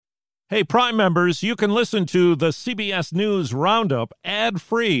Hey, Prime members, you can listen to the CBS News Roundup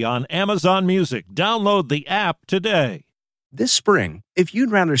ad-free on Amazon Music. Download the app today. This spring, if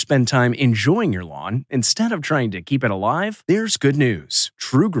you'd rather spend time enjoying your lawn instead of trying to keep it alive, there's good news.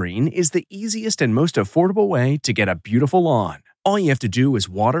 True Green is the easiest and most affordable way to get a beautiful lawn. All you have to do is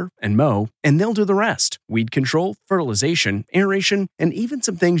water and mow, and they'll do the rest. Weed control, fertilization, aeration, and even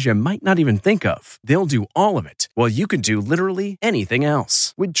some things you might not even think of. They'll do all of it, while you can do literally anything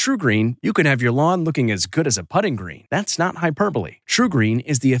else. With True Green, you can have your lawn looking as good as a putting green. That's not hyperbole. True Green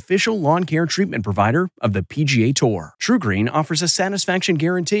is the official lawn care treatment provider of the PGA Tour. True Green offers a satisfaction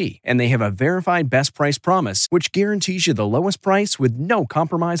guarantee, and they have a verified best price promise, which guarantees you the lowest price with no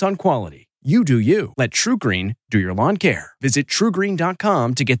compromise on quality. You do you. Let True Green do your lawn care. Visit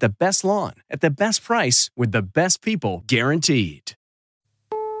truegreen.com to get the best lawn at the best price with the best people guaranteed.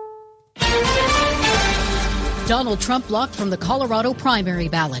 Donald Trump blocked from the Colorado primary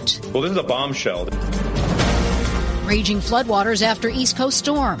ballot. Well, this is a bombshell. Raging floodwaters after East Coast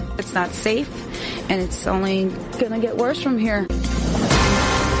storm. It's not safe, and it's only going to get worse from here.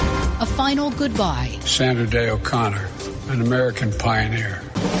 A final goodbye. Sandra Day O'Connor, an American pioneer.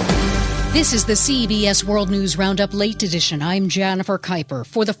 This is the CBS World News Roundup Late Edition. I'm Jennifer Kuiper.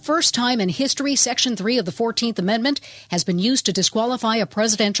 For the first time in history, Section 3 of the 14th Amendment has been used to disqualify a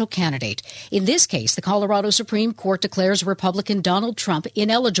presidential candidate. In this case, the Colorado Supreme Court declares Republican Donald Trump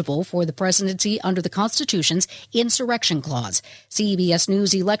ineligible for the presidency under the Constitution's Insurrection Clause. CBS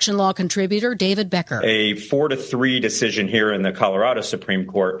News election law contributor David Becker. A 4-3 decision here in the Colorado Supreme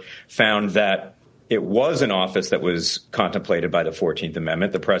Court found that it was an office that was contemplated by the 14th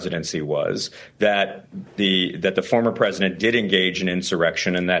Amendment, the presidency was, that the former president did engage in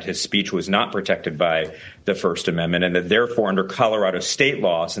insurrection and that his speech was not protected by the First Amendment, and that therefore under Colorado state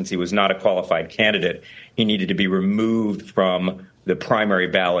law, since he was not a qualified candidate, he needed to be removed from the primary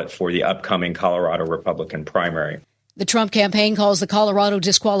ballot for the upcoming Colorado Republican primary. The Trump campaign calls the Colorado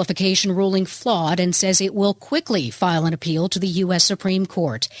disqualification ruling flawed and says it will quickly file an appeal to the U.S. Supreme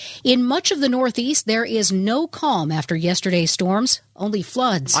Court. In much of the Northeast, there is no calm after yesterday's storms, only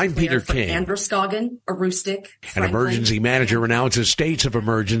floods. I'm Peter King. Androscoggin, Aroostook, An emergency manager announces states of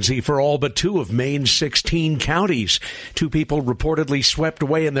emergency for all but 2 of Maine's 16 counties. 2 people reportedly swept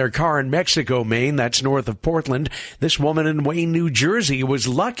away in their car in Mexico, Maine. That's north of Portland. This woman in Wayne, New Jersey was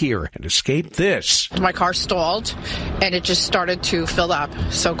luckier and escaped this. My car stalled, and it just started to fill up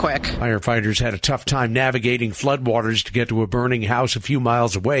so quick. Firefighters had a tough time navigating floodwaters to get to a burning house a few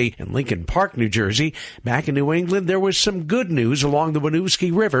miles away in Lincoln Park, New Jersey. Back in New England, there was some good news along the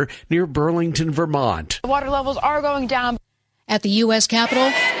Winooski River near Burlington, Vermont. The water levels are going down. At the U.S.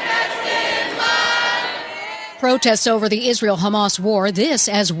 Capitol, protests over the Israel-Hamas war, this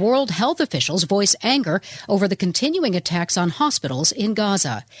as world health officials voice anger over the continuing attacks on hospitals in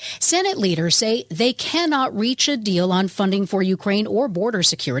Gaza. Senate leaders say they cannot reach a deal on funding for Ukraine or border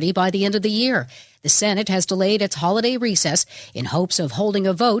security by the end of the year. The Senate has delayed its holiday recess in hopes of holding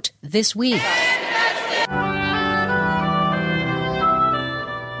a vote this week.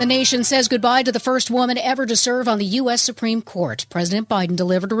 The nation says goodbye to the first woman ever to serve on the U.S. Supreme Court. President Biden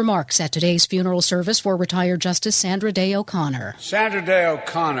delivered remarks at today's funeral service for retired Justice Sandra Day O'Connor. Sandra Day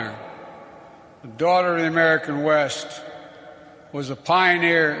O'Connor, the daughter of the American West, was a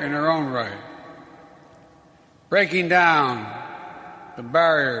pioneer in her own right, breaking down the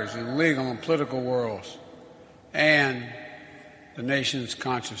barriers in legal and political worlds and the nation's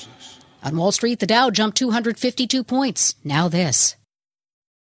consciousness. On Wall Street, the Dow jumped 252 points. Now this.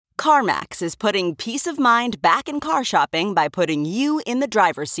 CarMax is putting peace of mind back in car shopping by putting you in the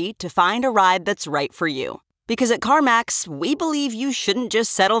driver's seat to find a ride that's right for you. Because at CarMax, we believe you shouldn't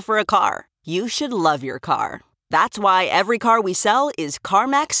just settle for a car. You should love your car. That's why every car we sell is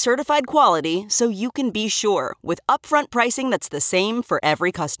CarMax certified quality, so you can be sure with upfront pricing that's the same for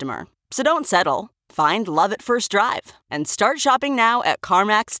every customer. So don't settle. Find love at first drive and start shopping now at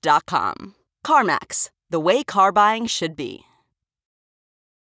CarMax.com. CarMax, the way car buying should be.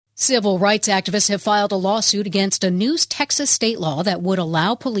 Civil rights activists have filed a lawsuit against a new Texas state law that would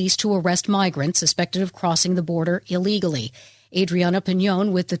allow police to arrest migrants suspected of crossing the border illegally. Adriana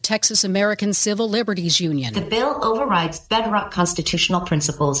Piñon with the Texas American Civil Liberties Union. The bill overrides bedrock constitutional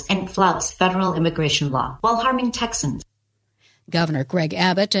principles and flouts federal immigration law while harming Texans. Governor Greg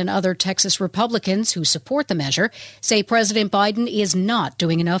Abbott and other Texas Republicans who support the measure say President Biden is not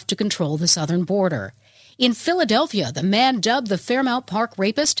doing enough to control the southern border. In Philadelphia, the man dubbed the Fairmount Park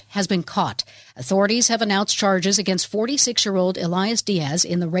rapist has been caught. Authorities have announced charges against 46-year-old Elias Diaz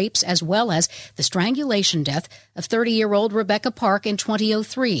in the rapes as well as the strangulation death of 30-year-old Rebecca Park in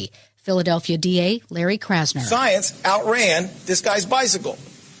 2003. Philadelphia DA Larry Krasner. Science outran this guy's bicycle.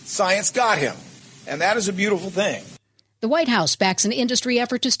 Science got him, and that is a beautiful thing. The White House backs an industry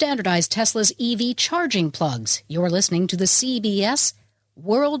effort to standardize Tesla's EV charging plugs. You're listening to the CBS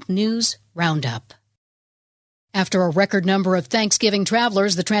World News Roundup. After a record number of Thanksgiving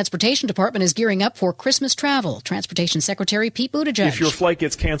travelers, the Transportation Department is gearing up for Christmas travel. Transportation Secretary Pete Buttigieg. If your flight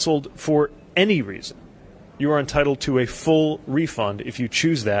gets canceled for any reason, you are entitled to a full refund if you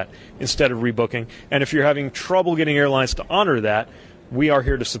choose that instead of rebooking. And if you're having trouble getting airlines to honor that, we are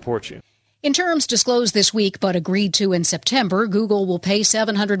here to support you. In terms disclosed this week but agreed to in September, Google will pay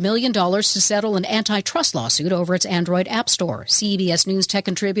 $700 million to settle an antitrust lawsuit over its Android App Store. CBS News tech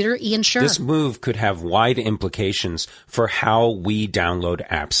contributor Ian Scher. This move could have wide implications for how we download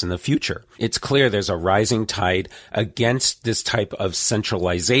apps in the future. It's clear there's a rising tide against this type of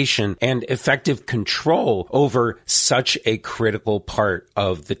centralization and effective control over such a critical part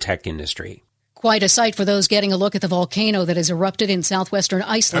of the tech industry. Quite a sight for those getting a look at the volcano that has erupted in southwestern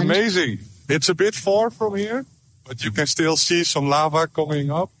Iceland. Amazing. It's a bit far from here, but you can still see some lava coming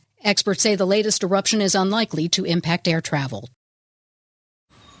up. Experts say the latest eruption is unlikely to impact air travel.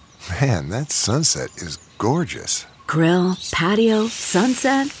 Man, that sunset is gorgeous. Grill, patio,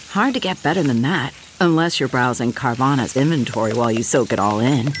 sunset. Hard to get better than that. Unless you're browsing Carvana's inventory while you soak it all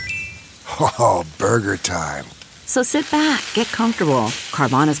in. Oh, burger time. So sit back, get comfortable.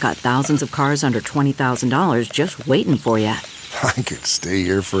 Carvana's got thousands of cars under $20,000 just waiting for you. I could stay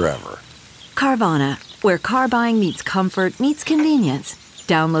here forever. Carvana, where car buying meets comfort meets convenience.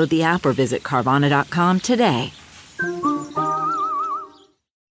 Download the app or visit Carvana.com today.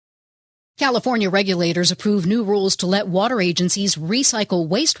 California regulators approve new rules to let water agencies recycle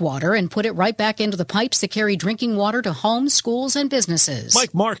wastewater and put it right back into the pipes that carry drinking water to homes, schools, and businesses.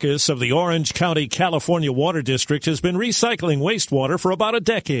 Mike Marcus of the Orange County, California Water District has been recycling wastewater for about a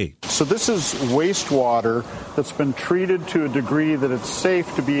decade. So this is wastewater that's been treated to a degree that it's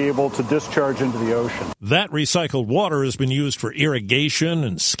safe to be able to discharge into the ocean. That recycled water has been used for irrigation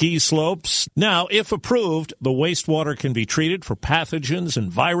and ski slopes. Now, if approved, the wastewater can be treated for pathogens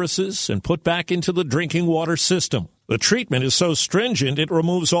and viruses and put back into the drinking water system. The treatment is so stringent, it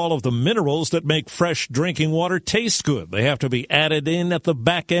removes all of the minerals that make fresh drinking water taste good. They have to be added in at the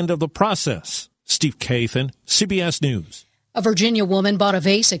back end of the process. Steve Kathan, CBS News. A Virginia woman bought a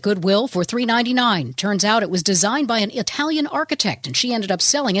vase at Goodwill for $3.99. Turns out it was designed by an Italian architect, and she ended up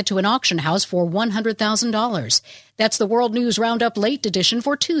selling it to an auction house for $100,000. That's the World News Roundup Late Edition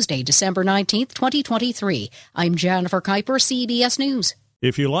for Tuesday, December 19th, 2023. I'm Jennifer Kuiper, CBS News.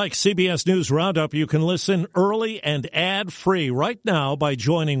 If you like CBS News Roundup, you can listen early and ad-free right now by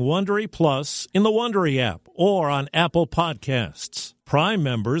joining Wondery Plus in the Wondery app or on Apple Podcasts. Prime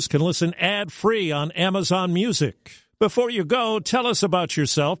members can listen ad-free on Amazon Music. Before you go, tell us about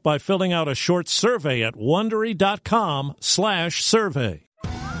yourself by filling out a short survey at Wondery.com/survey.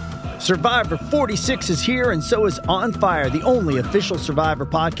 Survivor 46 is here, and so is On Fire, the only official Survivor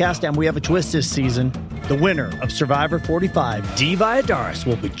podcast, and we have a twist this season. The winner of Survivor 45, Dee Valladares,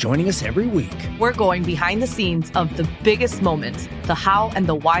 will be joining us every week. We're going behind the scenes of the biggest moments, the how and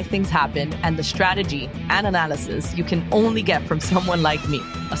the why things happen, and the strategy and analysis you can only get from someone like me,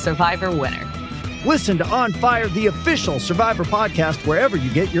 a Survivor winner. Listen to On Fire, the official Survivor podcast, wherever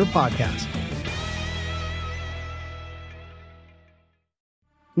you get your podcasts.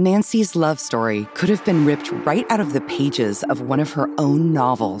 Nancy's love story could have been ripped right out of the pages of one of her own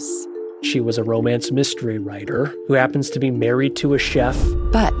novels. She was a romance mystery writer who happens to be married to a chef.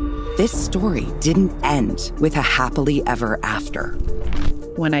 But this story didn't end with a happily ever after.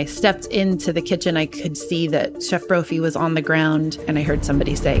 When I stepped into the kitchen, I could see that Chef Brophy was on the ground, and I heard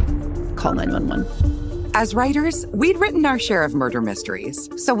somebody say, "Call 911." As writers, we'd written our share of murder mysteries.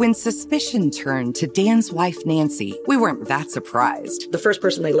 So when suspicion turned to Dan's wife, Nancy, we weren't that surprised. The first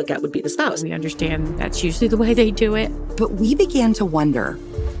person they look at would be the spouse. We understand that's usually the way they do it. But we began to wonder,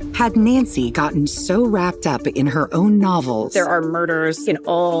 had Nancy gotten so wrapped up in her own novels... There are murders in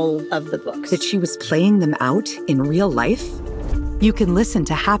all of the books. ...that she was playing them out in real life? You can listen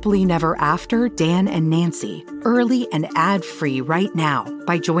to Happily Never After, Dan and Nancy, early and ad-free right now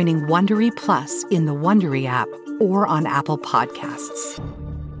by joining Wondery Plus in the Wondery app or on Apple Podcasts.